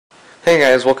Hey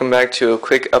guys, welcome back to a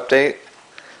quick update.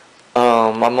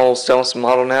 I'm almost done with the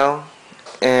model now,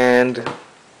 and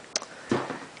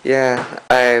yeah,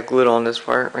 I glued on this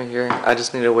part right here. I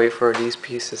just need to wait for these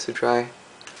pieces to dry,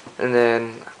 and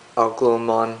then I'll glue them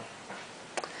on.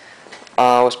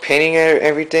 I was painting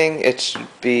everything. It should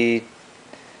be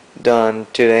done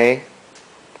today,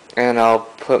 and I'll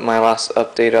put my last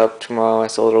update up tomorrow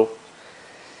as a little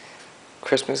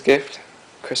Christmas gift.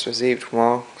 Christmas Eve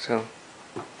tomorrow, so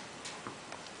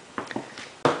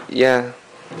yeah,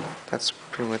 that's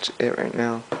pretty much it right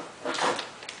now.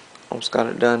 Almost got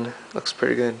it done. Looks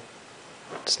pretty good.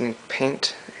 Just need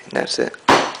paint, and that's it.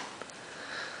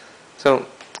 So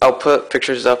I'll put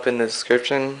pictures up in the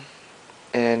description,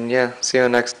 and yeah, see you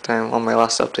next time on my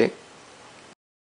last update.